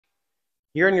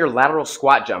Here in your lateral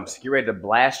squat jumps, get ready to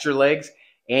blast your legs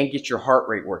and get your heart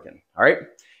rate working, all right?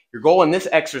 Your goal in this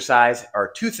exercise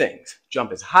are two things.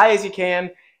 Jump as high as you can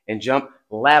and jump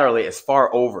laterally as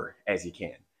far over as you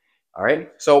can, all right?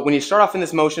 So when you start off in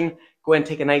this motion, go ahead and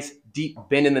take a nice deep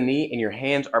bend in the knee and your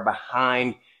hands are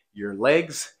behind your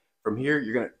legs. From here,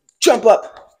 you're gonna jump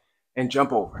up and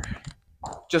jump over,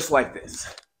 just like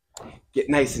this. Get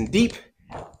nice and deep.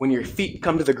 When your feet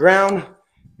come to the ground,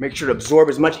 make sure to absorb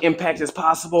as much impact as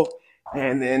possible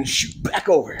and then shoot back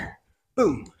over.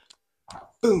 Boom,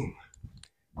 boom,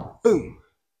 boom.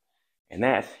 And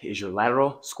that is your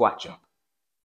lateral squat jump.